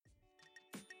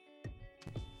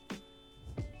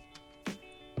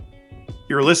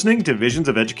You're listening to Visions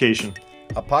of Education,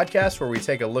 a podcast where we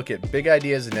take a look at big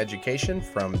ideas in education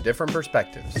from different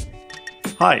perspectives.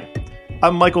 Hi,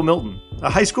 I'm Michael Milton, a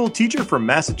high school teacher from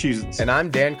Massachusetts. And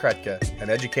I'm Dan Kretka, an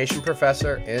education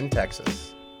professor in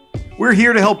Texas. We're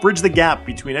here to help bridge the gap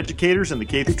between educators in the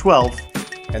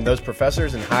K-12 and those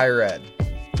professors in higher ed.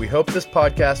 We hope this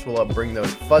podcast will help bring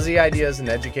those fuzzy ideas in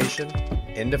education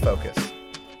into focus.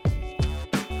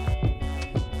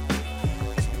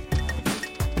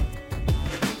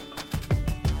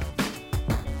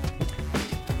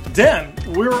 Dan,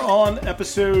 we're on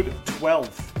episode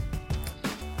 12.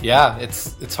 Yeah,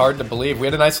 it's hard to believe. We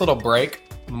had a nice little break,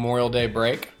 Memorial Day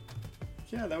break.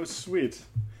 Yeah, that was sweet.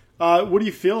 What do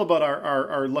you feel about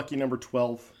our lucky number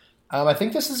 12? I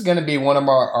think this is going to be one of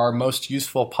our most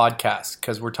useful podcasts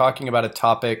because we're talking about a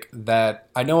topic that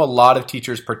I know a lot of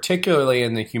teachers, particularly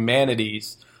in the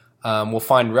humanities, will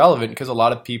find relevant because a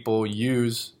lot of people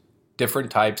use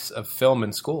different types of film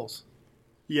in schools.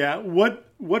 Yeah,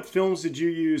 what films did you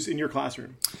use in your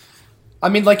classroom? I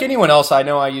mean, like anyone else, I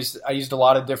know I used a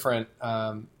lot of different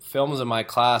films in my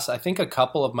class. I think a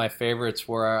couple of my favorites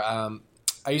were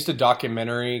I used a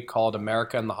documentary called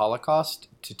America and the Holocaust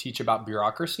to teach about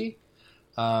bureaucracy.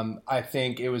 I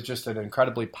think it was just an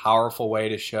incredibly powerful way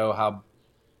to show how,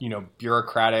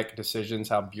 bureaucratic decisions,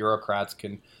 how bureaucrats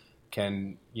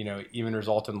can even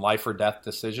result in life or death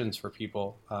decisions for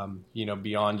people,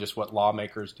 beyond just what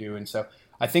lawmakers do. And so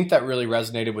I think that really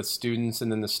resonated with students.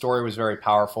 And then the story was very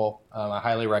powerful. I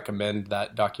highly recommend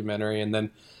that documentary. And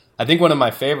then I think one of my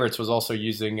favorites was also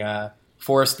using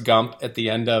Forrest Gump at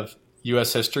the end of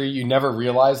U.S. history. You never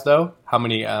realize, though, how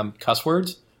many cuss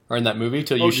words are in that movie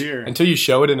until you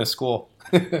show it in a school.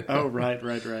 Oh,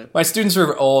 right. My students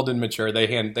are old and mature.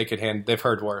 They've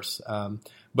heard worse.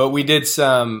 But we did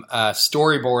some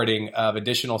storyboarding of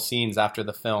additional scenes after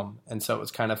the film, and so it was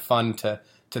kind of fun to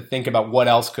think about what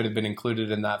else could have been included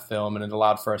in that film, and it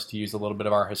allowed for us to use a little bit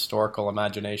of our historical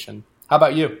imagination. How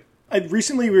about you?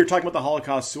 Recently, we were talking about the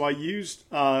Holocaust, so I used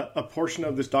a portion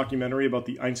of this documentary about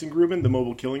the Einsatzgruppen, the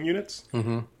mobile killing units,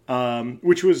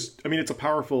 which was, it's a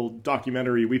powerful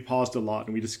documentary. We paused a lot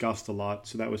and we discussed a lot,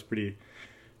 so that was pretty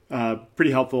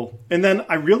helpful. And then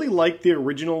I really liked the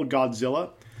original Godzilla,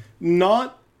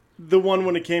 not the one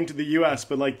when it came to the U.S.,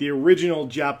 but like the original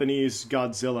Japanese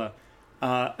Godzilla.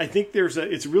 I think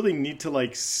it's really neat to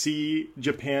see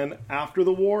Japan after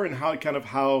the war and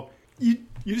how you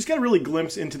just get a really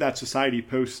glimpse into that society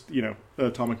post,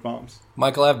 atomic bombs.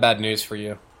 Michael, I have bad news for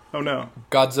you. Oh, no.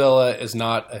 Godzilla is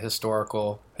not a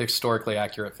historically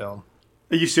accurate film.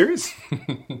 Are you serious?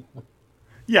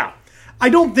 Yeah. I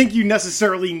don't think you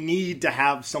necessarily need to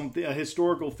have a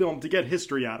historical film to get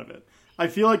history out of it. I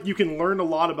feel like you can learn a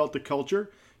lot about the culture.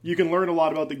 You can learn a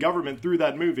lot about the government through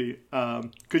that movie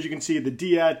because you can see the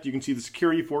Diet, you can see the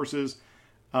security forces.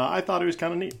 I thought it was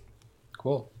kind of neat.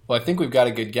 Cool. Well, I think we've got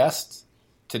a good guest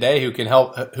today who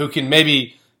can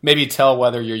maybe tell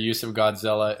whether your use of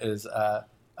Godzilla is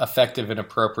effective and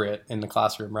appropriate in the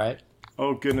classroom, right?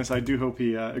 Oh, goodness. I do hope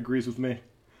he agrees with me.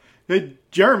 Hey,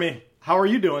 Jeremy, how are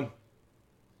you doing?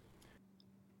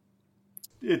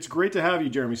 It's great to have you,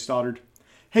 Jeremy Stoddard.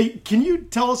 Hey, can you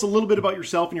tell us a little bit about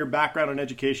yourself and your background in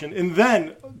education, and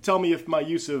then tell me if my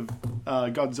use of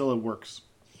Godzilla works?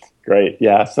 Great.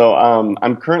 Yeah. So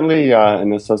I'm currently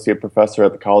an associate professor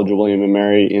at the College of William &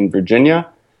 Mary in Virginia.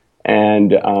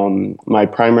 And my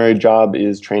primary job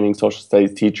is training social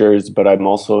studies teachers, but I'm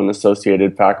also an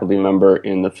associated faculty member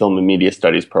in the Film and Media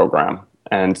Studies program.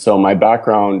 And so my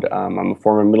background, I'm a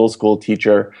former middle school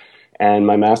teacher, and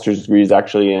my master's degree is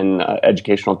actually in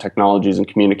educational technologies and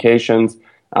communications.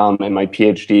 And my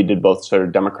PhD did both sort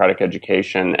of democratic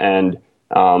education and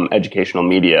educational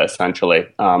media, essentially.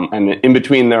 And in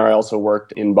between there, I also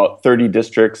worked in about 30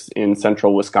 districts in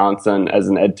central Wisconsin as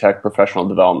an ed tech professional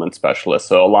development specialist.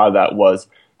 So a lot of that was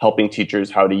helping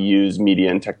teachers how to use media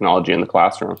and technology in the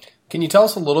classroom. Can you tell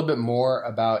us a little bit more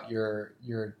about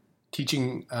your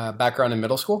teaching background in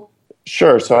middle school?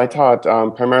 Sure. So I taught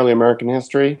primarily American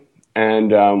history.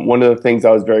 And one of the things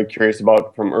I was very curious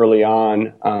about from early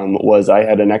on was I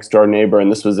had a next door neighbor, and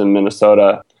this was in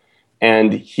Minnesota.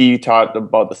 And he taught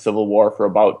about the Civil War for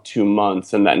about 2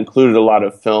 months, and that included a lot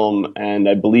of film and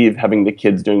I believe having the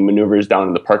kids doing maneuvers down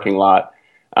in the parking lot.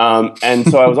 And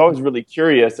so I was always really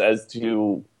curious as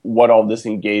to what all this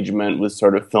engagement with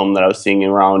sort of film that I was seeing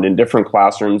around in different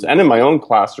classrooms and in my own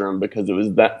classroom, because it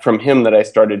was that from him that I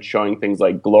started showing things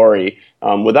like Glory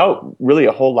without really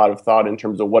a whole lot of thought in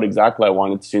terms of what exactly I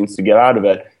wanted students to get out of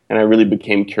it. And I really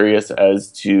became curious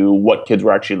as to what kids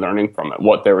were actually learning from it,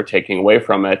 what they were taking away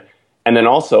from it. And then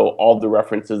also all the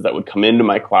references that would come into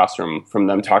my classroom from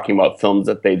them talking about films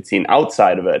that they'd seen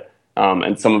outside of it.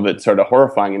 and some of it sort of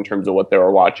horrifying in terms of what they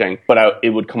were watching, but it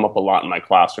would come up a lot in my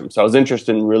classroom. So I was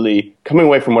interested in really coming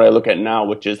away from what I look at now,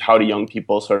 which is how do young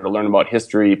people sort of learn about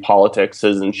history, politics,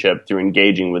 citizenship through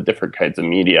engaging with different kinds of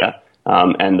media.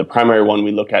 And the primary one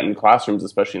we look at in classrooms,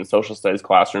 especially in social studies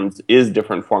classrooms, is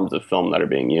different forms of film that are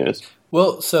being used.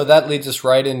 Well, so that leads us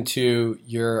right into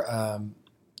your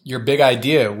big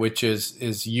idea, which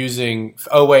is using.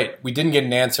 Oh wait, we didn't get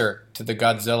an answer to the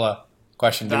Godzilla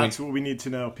question. That's what we need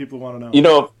to know. People want to know. You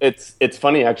know, it's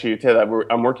funny actually you say that.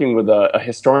 I'm working with a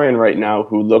historian right now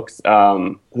who looks,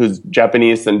 who's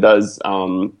Japanese and does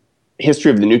history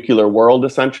of the nuclear world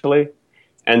essentially.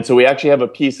 And so we actually have a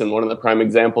piece, and one of the prime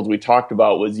examples we talked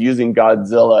about was using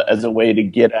Godzilla as a way to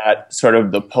get at sort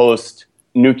of the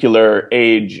post-nuclear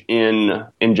age in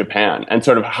Japan, and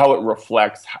sort of how it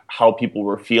reflects how people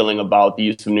were feeling about the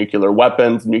use of nuclear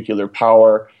weapons, nuclear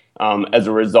power, as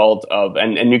a result of,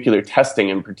 and nuclear testing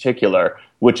in particular,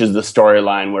 which is the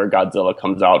storyline where Godzilla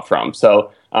comes out from.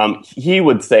 So he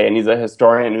would say, and he's a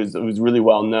historian who's really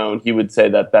well known, he would say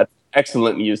that that's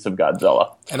excellent use of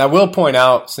Godzilla. And I will point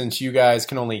out, since you guys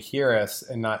can only hear us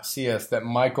and not see us, that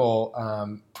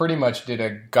Michael pretty much did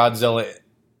a Godzilla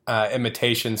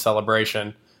imitation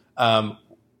celebration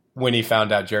when he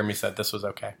found out Jeremy said this was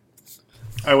okay.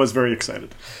 I was very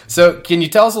excited. So can you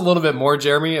tell us a little bit more,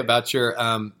 Jeremy, about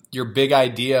your big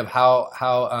idea of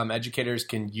how educators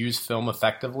can use film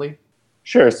effectively?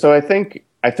 Sure. So I think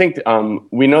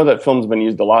we know that film's been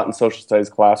used a lot in social studies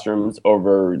classrooms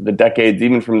over the decades.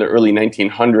 Even from the early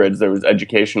 1900s, there was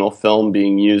educational film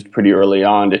being used pretty early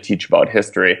on to teach about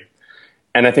history.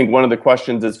 And I think one of the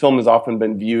questions is film has often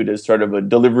been viewed as sort of a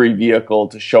delivery vehicle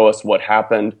to show us what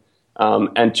happened,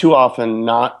 and too often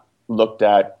not looked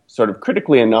at sort of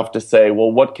critically enough to say,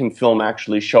 well, what can film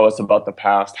actually show us about the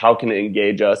past? How can it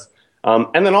engage us?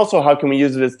 And then also, how can we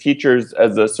use it as teachers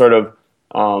as a sort of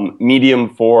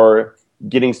medium for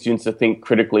getting students to think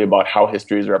critically about how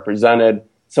history is represented,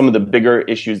 some of the bigger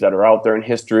issues that are out there in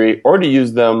history, or to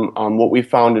use them, what we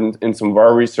found in some of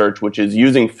our research, which is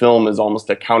using film as almost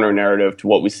a counter-narrative to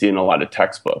what we see in a lot of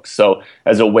textbooks. So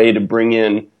as a way to bring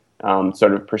in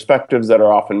sort of perspectives that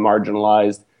are often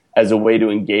marginalized, as a way to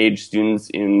engage students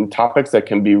in topics that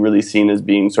can be really seen as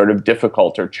being sort of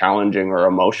difficult or challenging or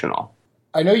emotional.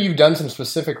 I know you've done some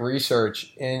specific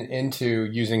research into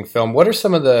using film. What are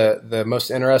some of the most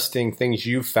interesting things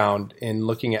you've found in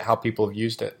looking at how people have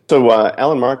used it? So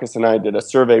Alan Marcus and I did a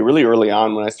survey really early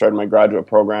on when I started my graduate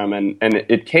program, and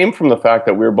it came from the fact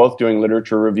that we were both doing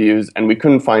literature reviews, and we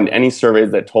couldn't find any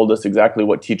surveys that told us exactly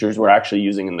what teachers were actually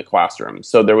using in the classroom.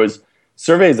 So there was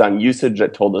surveys on usage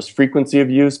that told us frequency of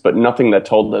use, but nothing that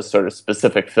told us sort of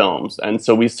specific films. And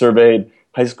so we surveyed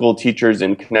high school teachers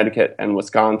in Connecticut and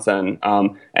Wisconsin.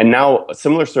 And now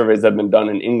similar surveys have been done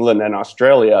in England and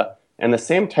Australia, and the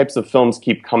same types of films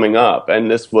keep coming up.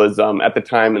 And this was, at the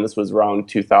time, and this was around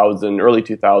 2000, early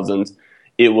 2000s,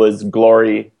 it was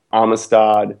Glory,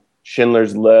 Amistad,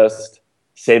 Schindler's List,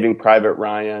 Saving Private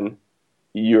Ryan.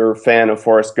 You're a fan of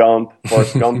Forrest Gump.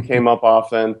 Forrest Gump came up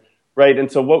often. Right,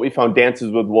 and so what we found,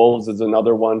 Dances with Wolves is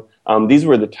another one. These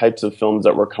were the types of films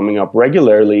that were coming up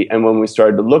regularly, and when we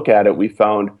started to look at it, we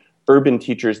found urban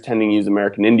teachers tending to use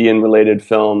American Indian-related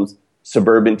films,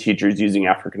 suburban teachers using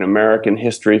African-American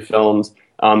history films,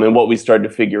 and what we started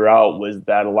to figure out was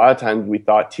that a lot of times we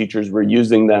thought teachers were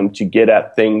using them to get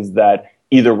at things that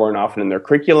either weren't often in their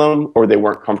curriculum, or they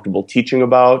weren't comfortable teaching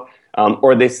about,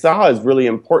 or they saw as really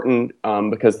important,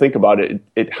 because think about it,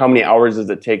 how many hours does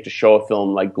it take to show a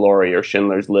film like Glory or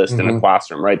Schindler's List in a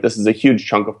classroom, right? This is a huge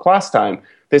chunk of class time.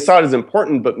 They saw it as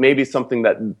important, but maybe something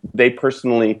that they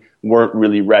personally weren't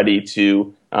really ready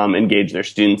to engage their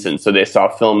students in. So they saw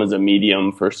film as a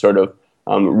medium for sort of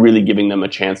really giving them a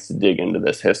chance to dig into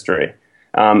this history.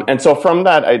 And so from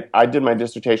that, I did my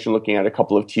dissertation looking at a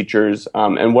couple of teachers,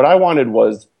 and what I wanted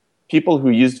was people who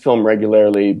used film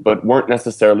regularly but weren't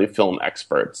necessarily film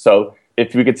experts. So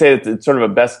if we could say that it's sort of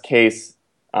a best case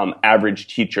average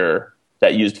teacher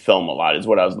that used film a lot is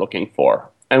what I was looking for.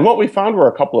 And what we found were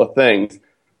a couple of things.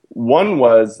 One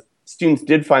was students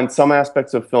did find some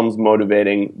aspects of films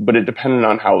motivating, but it depended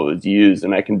on how it was used,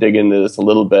 and I can dig into this a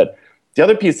little bit. The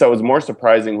other piece that was more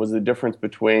surprising was the difference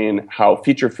between how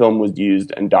feature film was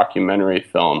used and documentary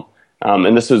film.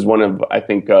 And this is one of, I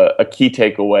think, a key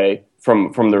takeaway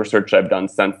from the research I've done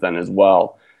since then as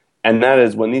well. And that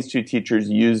is when these two teachers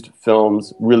used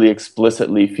films really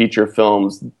explicitly, feature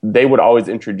films, they would always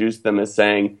introduce them as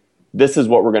saying, this is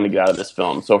what we're going to get out of this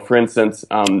film. So, for instance,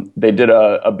 they did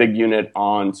a big unit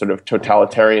on sort of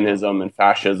totalitarianism and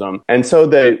fascism. And so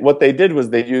what they did was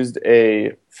they used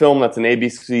a film that's an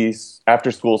ABC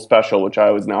after-school special, which I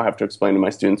always now have to explain to my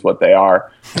students what they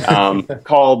are,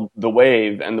 called The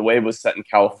Wave. And The Wave was set in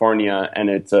California, and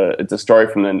it's a story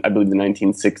from, I believe, the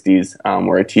 1960s,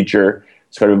 where a teacher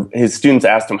his students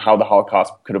asked him how the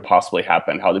Holocaust could have possibly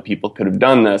happened, how the people could have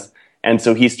done this. And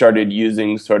so he started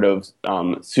using sort of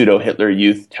pseudo-Hitler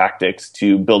Youth tactics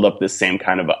to build up this same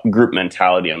kind of group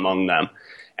mentality among them.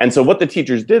 And so what the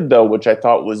teachers did, though, which I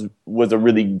thought was a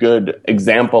really good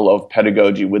example of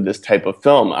pedagogy with this type of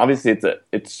film. Obviously,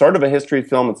 it's sort of a history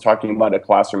film. It's talking about a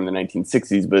classroom in the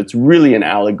 1960s, but it's really an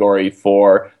allegory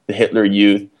for the Hitler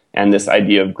Youth and this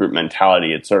idea of group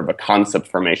mentality. It's sort of a concept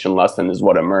formation lesson is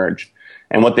what emerged.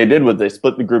 And what they did was they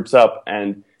split the groups up,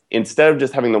 and instead of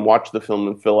just having them watch the film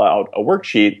and fill out a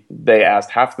worksheet, they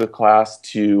asked half the class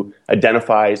to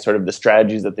identify sort of the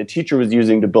strategies that the teacher was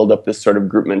using to build up this sort of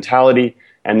group mentality,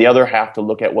 and the other half to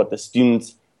look at what the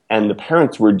students and the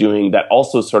parents were doing that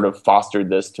also sort of fostered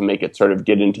this to make it sort of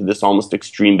get into this almost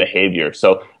extreme behavior.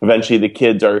 So eventually the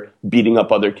kids are beating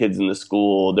up other kids in the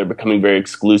school. They're becoming very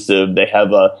exclusive. They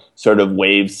have a sort of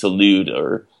wave salute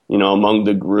or, among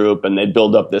the group, and they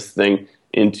build up this thing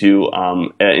into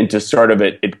sort of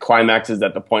it climaxes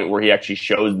at the point where he actually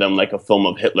shows them like a film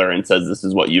of Hitler and says, this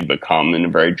is what you've become, in a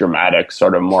very dramatic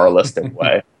sort of moralistic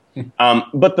way.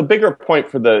 But the bigger point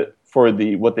for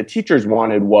what the teachers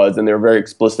wanted was, and they were very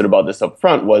explicit about this up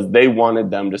front, was they wanted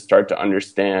them to start to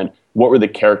understand what were the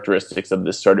characteristics of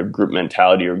this sort of group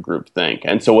mentality or group think.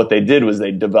 And so what they did was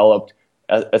they developed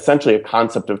essentially a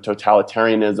concept of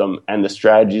totalitarianism and the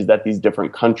strategies that these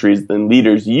different countries and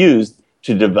leaders used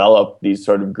to develop these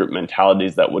sort of group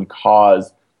mentalities that would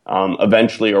cause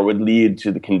eventually or would lead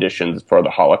to the conditions for the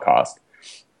Holocaust.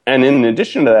 And in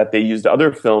addition to that, they used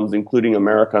other films, including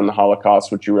America and the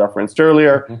Holocaust, which you referenced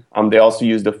earlier. Mm-hmm. They also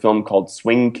used a film called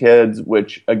Swing Kids,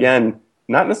 which, again,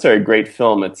 not necessarily a great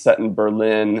film. It's set in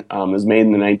Berlin. It was made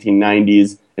in the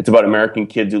 1990s. It's about American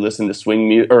kids who listen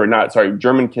to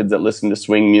German kids that listen to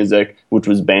swing music, which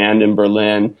was banned in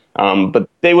Berlin. But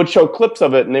they would show clips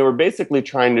of it, and they were basically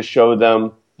trying to show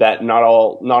them that not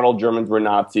all Germans were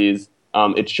Nazis.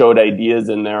 It showed ideas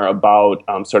in there about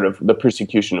sort of the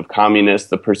persecution of communists,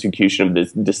 the persecution of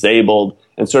the disabled,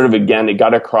 and sort of, again, it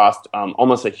got across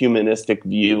almost a humanistic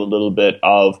view a little bit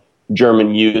of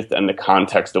German youth and the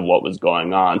context of what was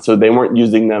going on. So they weren't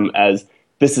using them as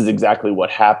this is exactly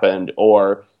what happened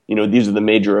or, these are the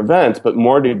major events, but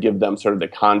more to give them sort of the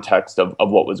context of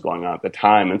what was going on at the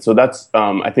time. And so that's,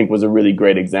 I think, was a really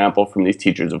great example from these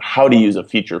teachers of how to use a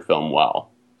feature film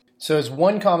well. So is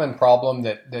one common problem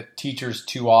that teachers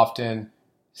too often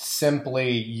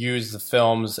simply use the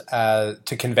films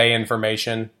to convey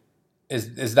information?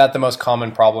 Is that the most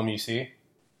common problem you see?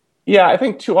 Yeah, I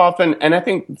think too often, and I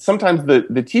think sometimes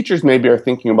the teachers maybe are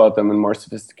thinking about them in more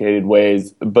sophisticated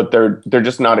ways, but they're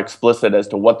just not explicit as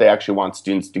to what they actually want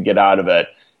students to get out of it.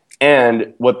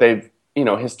 And what they've,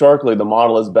 historically the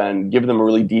model has been give them a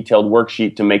really detailed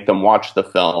worksheet to make them watch the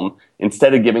film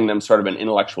instead of giving them sort of an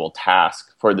intellectual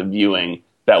task for the viewing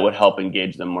that would help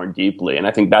engage them more deeply. And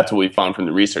I think that's what we found from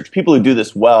the research. People who do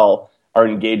this well are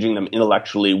engaging them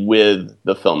intellectually with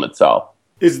the film itself.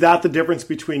 Is that the difference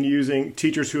between using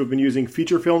teachers who have been using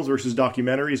feature films versus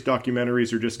documentaries?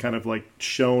 Documentaries are just kind of like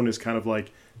shown as kind of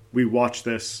like, we watch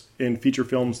this. In feature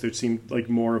films, there seem like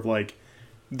more of like,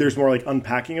 there's more like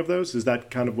unpacking of those. Is that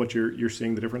kind of what you're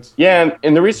seeing the difference? Yeah, and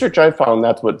in the research I found,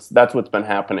 that's what's been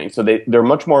happening. So they're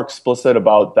much more explicit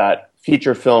about that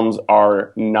feature films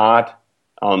are not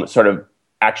sort of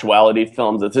actuality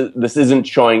films. This isn't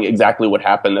showing exactly what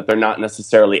happened, that they're not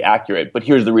necessarily accurate, but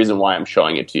here's the reason why I'm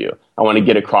showing it to you. I want to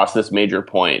get across this major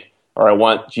point, or I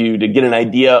want you to get an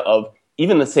idea of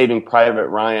even the Saving Private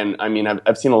Ryan. I mean,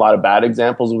 I've seen a lot of bad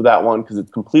examples of that one because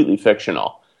it's completely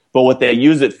fictional. But what they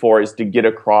use it for is to get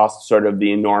across sort of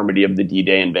the enormity of the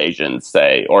D-Day invasion,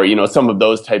 say, or, some of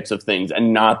those types of things,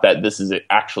 and not that this is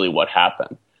actually what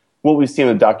happened. What we've seen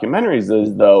with documentaries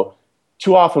is, though,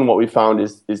 too often what we found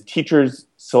is teachers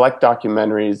select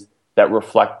documentaries that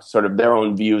reflect sort of their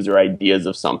own views or ideas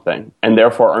of something, and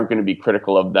therefore aren't going to be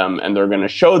critical of them, and they're going to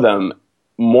show them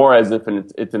more as if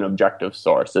it's an objective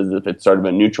source, as if it's sort of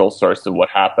a neutral source of what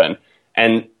happened.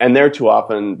 And there too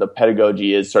often the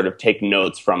pedagogy is sort of take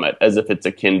notes from it as if it's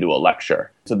akin to a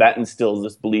lecture. So that instills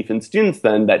this belief in students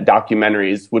then that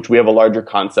documentaries, which we have a larger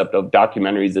concept of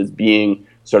documentaries as being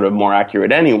sort of more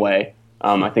accurate anyway,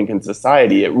 I think in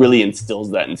society, it really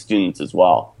instills that in students as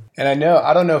well. And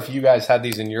I don't know if you guys had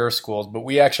these in your schools, but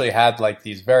we actually had like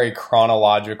these very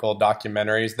chronological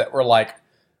documentaries that were like,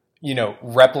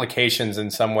 replications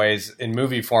in some ways in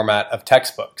movie format of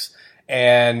textbooks.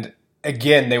 And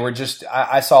again, they were just,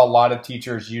 I saw a lot of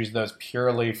teachers use those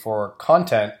purely for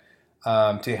content,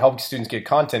 to help students get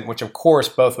content, which of course,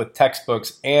 both with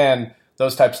textbooks and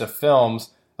those types of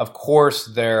films, of course,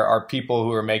 there are people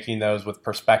who are making those with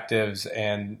perspectives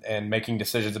and making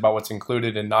decisions about what's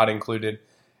included and not included.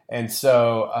 And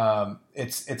so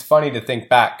it's funny to think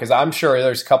back, because I'm sure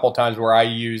there's a couple times where I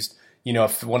used,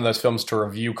 one of those films to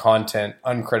review content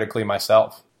uncritically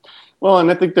myself. Well,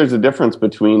 and I think there's a difference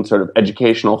between sort of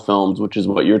educational films, which is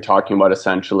what you're talking about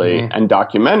essentially, and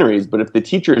documentaries. But if the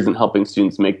teacher isn't helping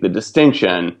students make the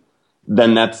distinction,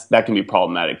 then that can be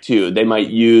problematic too. They might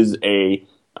use a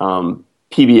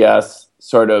PBS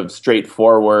sort of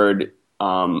straightforward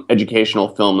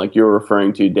educational film like you're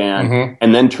referring to, Dan,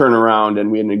 and then turn around,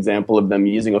 and we had an example of them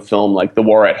using a film like The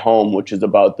War at Home, which is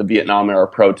about the Vietnam era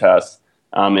protests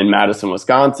in Madison,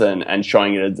 Wisconsin, and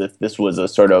showing it as if this was a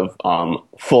sort of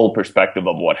full perspective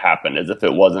of what happened, as if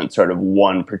it wasn't sort of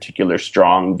one particular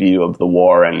strong view of the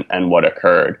war and what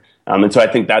occurred. And so I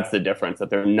think that's the difference, that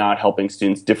they're not helping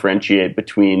students differentiate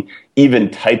between even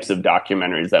types of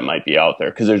documentaries that might be out there,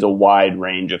 because there's a wide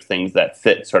range of things that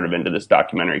fit sort of into this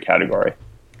documentary category.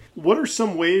 What are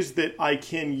some ways that I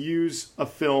can use a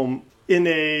film in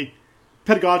a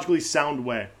pedagogically sound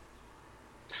way?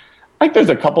 I think there's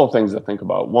a couple of things to think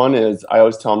about. One is, I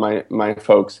always tell my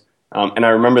folks, and I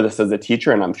remember this as a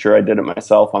teacher, and I'm sure I did it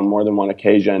myself on more than one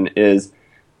occasion, is,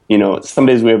 some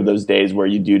days we have those days where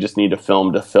you do just need a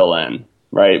film to fill in,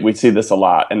 right? We see this a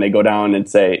lot, and they go down and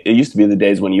say, it used to be the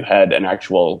days when you had an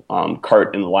actual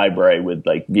cart in the library with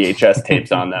like VHS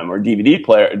tapes on them, or DVD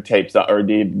player tapes or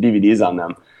DVDs on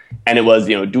them. And it was,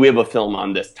 do we have a film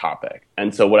on this topic?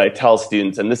 And so what I tell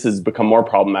students, and this has become more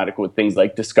problematic with things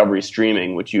like Discovery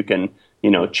Streaming, which you can,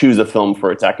 choose a film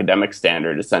for its academic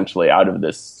standard, essentially out of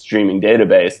this streaming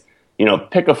database.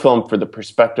 Pick a film for the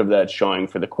perspective that it's showing,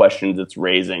 for the questions it's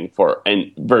raising,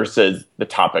 and versus the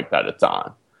topic that it's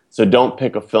on. So don't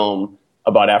pick a film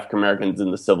about African Americans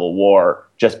in the Civil War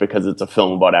just because it's a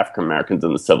film about African Americans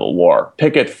in the Civil War.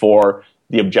 Pick it for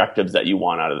the objectives that you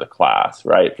want out of the class,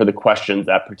 right? For the questions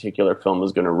that particular film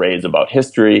is going to raise about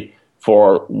history,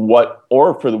 for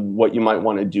what you might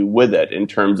want to do with it, in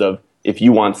terms of if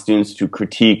you want students to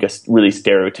critique a really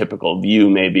stereotypical view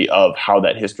maybe of how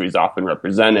that history is often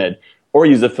represented, or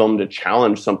use a film to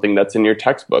challenge something that's in your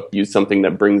textbook, use something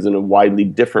that brings in a widely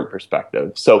different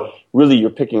perspective. So really you're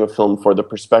picking a film for the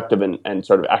perspective and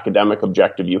sort of academic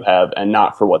objective you have, and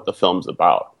not for what the film's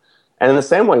about. And in the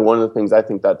same way, one of the things I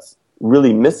think that's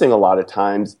really missing a lot of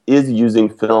times is using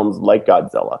films like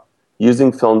Godzilla,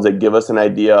 using films that give us an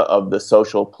idea of the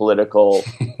social, political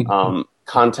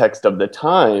context of the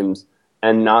times,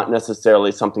 and not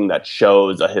necessarily something that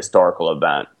shows a historical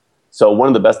event. So one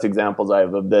of the best examples I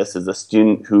have of this is a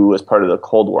student who was part of the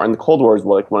Cold War, and the Cold War is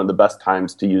like one of the best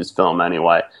times to use film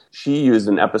anyway. She used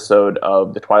an episode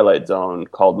of The Twilight Zone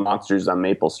called Monsters on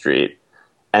Maple Street,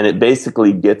 and it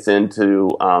basically gets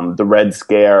into the Red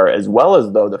Scare, as well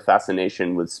as the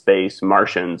fascination with space,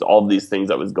 Martians, all of these things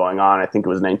that was going on. I think it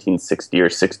was 1960 or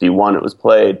 61 it was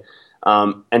played.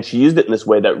 And she used it in this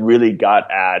way that really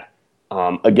got at,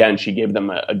 again, she gave them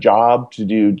a job to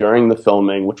do during the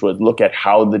filming, which was look at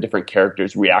how the different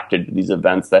characters reacted to these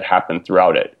events that happened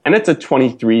throughout it. And it's a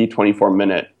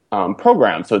 24-minute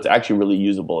program, so it's actually really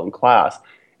usable in class.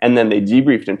 And then they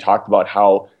debriefed and talked about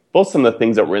how both some of the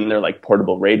things that were in there, like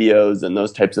portable radios and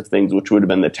those types of things, which would have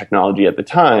been the technology at the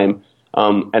time,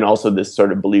 and also this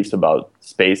sort of beliefs about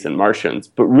space and Martians,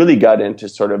 but really got into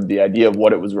sort of the idea of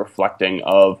what it was reflecting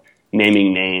of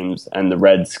naming names and the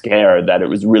Red Scare, that it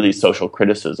was really social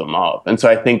criticism of. And so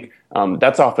I think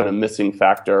that's often a missing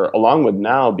factor, along with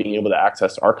now being able to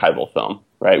access archival film,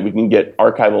 right? We can get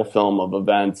archival film of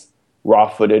events, raw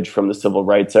footage from the civil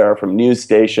rights era, from news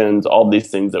stations, all these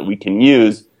things that we can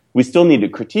use. We still need to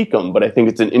critique them, but I think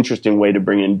it's an interesting way to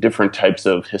bring in different types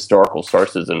of historical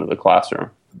sources into the classroom.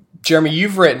 Jeremy,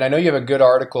 you've written, I know you have a good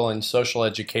article in Social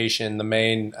Education, the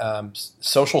main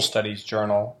social studies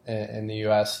journal in the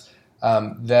U.S.,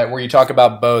 where you talk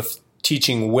about both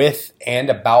teaching with and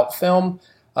about film.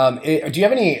 Do you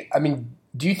have any,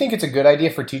 do you think it's a good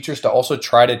idea for teachers to also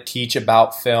try to teach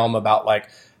about film, about like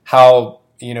how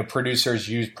producers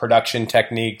use production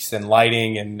techniques and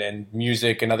lighting and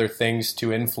music and other things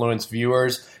to influence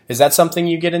viewers? Is that something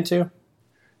you get into?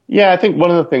 Yeah, I think one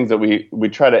of the things that we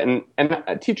try to,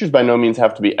 and teachers by no means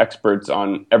have to be experts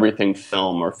on everything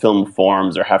film or film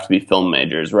forms or have to be film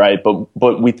majors, right?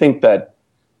 But we think that,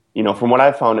 from what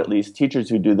I've found at least, teachers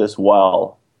who do this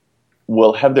well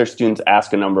will have their students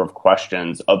ask a number of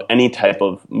questions of any type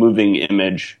of moving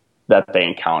image that they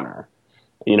encounter.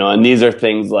 And these are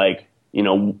things like,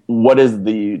 what is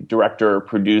the director or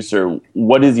producer,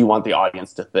 what does he want the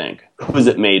audience to think? Who is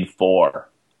it made for,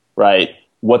 right?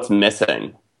 What's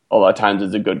missing? A lot of times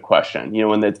is a good question.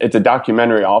 When it's a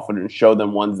documentary, I'll often show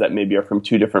them ones that maybe are from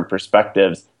two different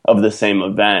perspectives of the same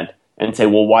event and say,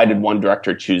 well, why did one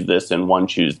director choose this and one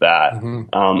choose that?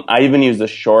 Mm-hmm. I even use a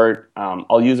short,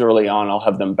 I'll use early on, I'll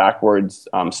have them backwards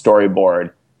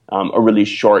storyboard a really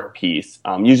short piece.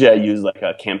 Usually I use like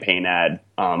a campaign ad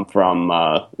from,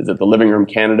 is it the Living Room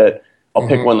Candidate? I'll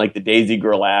pick one like the Daisy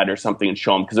Girl ad or something and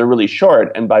show them because they're really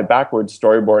short. And by backwards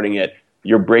storyboarding it,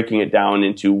 you're breaking it down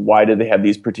into why do they have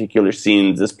these particular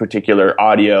scenes, this particular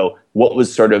audio, what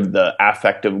was sort of the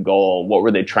affective goal, what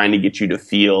were they trying to get you to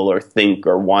feel or think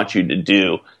or want you to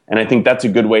do. And I think that's a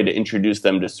good way to introduce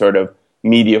them to sort of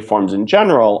media forms in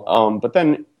general, but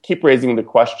then keep raising the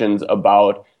questions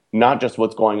about not just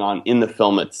what's going on in the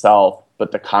film itself,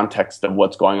 but the context of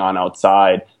what's going on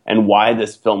outside and why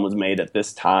this film was made at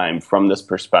this time from this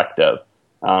perspective.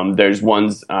 There's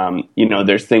ones,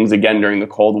 there's things, again, during the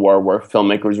Cold War where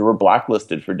filmmakers were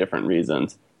blacklisted for different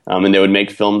reasons. And they would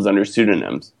make films under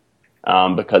pseudonyms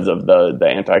because of the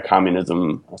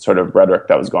anti-communism sort of rhetoric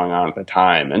that was going on at the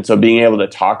time. And so being able to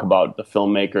talk about the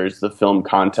filmmakers, the film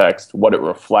context, what it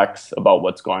reflects about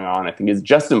what's going on, I think is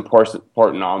just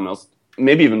important, almost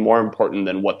maybe even more important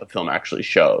than what the film actually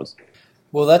shows.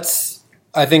 Well, that's,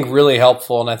 I think, really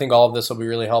helpful, and I think all of this will be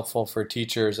really helpful for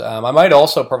teachers. I might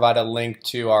also provide a link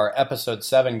to our episode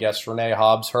 7 guest, Renee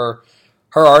Hobbs, her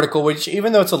article, which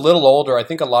even though it's a little older, I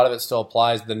think a lot of it still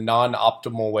applies, the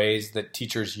non-optimal ways that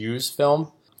teachers use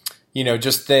film.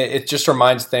 It just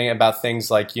reminds about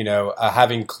things like,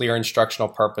 having clear instructional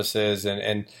purposes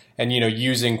and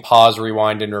using pause,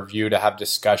 rewind, and review to have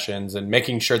discussions and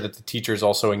making sure that the teacher is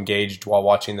also engaged while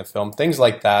watching the film, things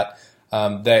like that.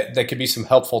 That could be some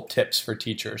helpful tips for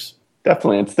teachers.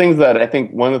 Definitely. It's things that I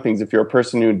think one of the things, if you're a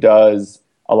person who does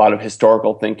a lot of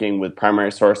historical thinking with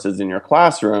primary sources in your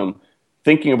classroom,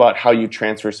 thinking about how you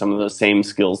transfer some of those same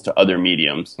skills to other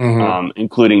mediums,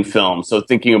 including film. So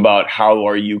thinking about how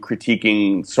are you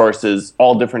critiquing sources,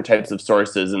 all different types of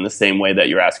sources in the same way that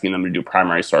you're asking them to do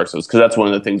primary sources. Because that's one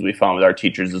of the things we found with our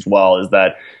teachers as well, is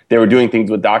that they were doing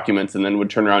things with documents and then would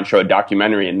turn around and show a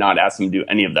documentary and not ask them to do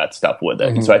any of that stuff with it.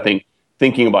 And so I think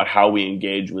thinking about how we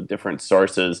engage with different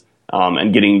sources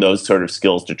and getting those sort of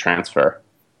skills to transfer.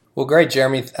 Well, great,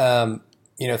 Jeremy.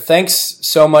 Thanks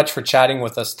so much for chatting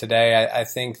with us today. I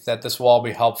think that this will all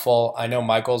be helpful. I know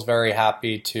Michael's very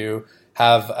happy to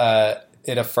have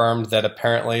it affirmed that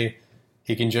apparently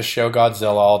he can just show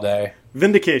Godzilla all day.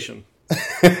 Vindication.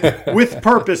 With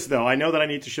purpose, though. I know that I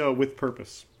need to show it with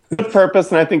purpose. With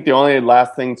purpose, and I think the only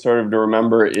last thing sort of to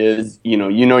remember is, you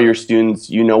know your students,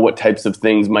 you know what types of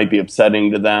things might be upsetting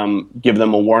to them, give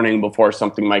them a warning before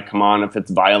something might come on if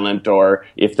it's violent or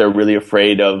if they're really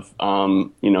afraid of,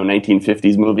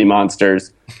 1950s movie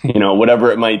monsters,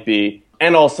 whatever it might be.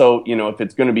 And also, if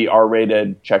it's going to be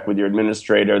R-rated, check with your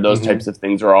administrator. Those types of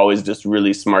things are always just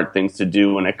really smart things to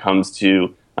do when it comes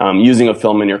to using a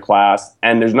film in your class.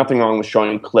 And there's nothing wrong with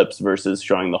showing clips versus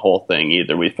showing the whole thing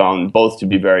either. We found both to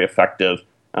be very effective.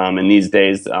 And these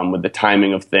days, with the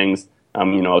timing of things,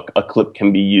 a clip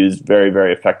can be used very,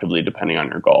 very effectively depending on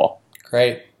your goal.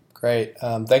 Great.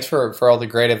 Thanks for all the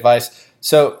great advice.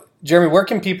 So, Jeremy, where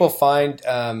can people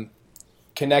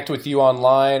connect with you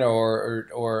online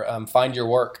or find your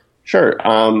work? Sure.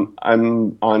 I'm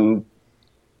on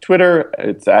Twitter.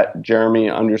 It's at Jeremy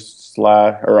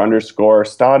 _Stoddard.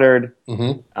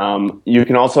 You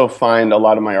can also find a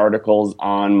lot of my articles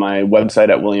on my website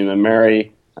at William &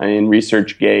 Mary in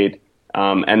ResearchGate.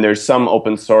 And there's some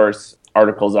open source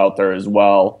articles out there as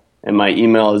well. And my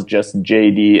email is just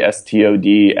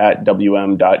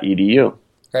jdstod@wm.edu.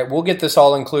 Great. We'll get this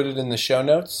all included in the show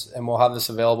notes, and we'll have this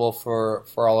available for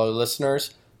all our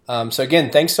listeners. So again,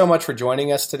 thanks so much for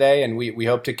joining us today, and we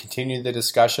hope to continue the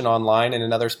discussion online and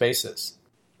in other spaces.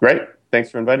 Great. Thanks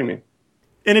for inviting me.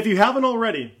 And if you haven't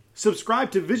already,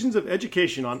 subscribe to Visions of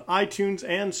Education on iTunes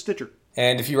and Stitcher.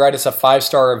 And if you write us a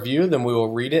 5-star review, then we will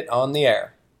read it on the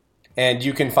air. And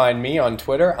you can find me on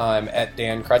Twitter. I'm at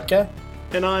Dan Krutka.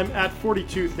 And I'm at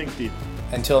 42 Think Deep.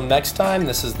 Until next time,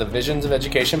 this is the Visions of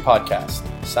Education podcast.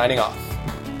 Signing off.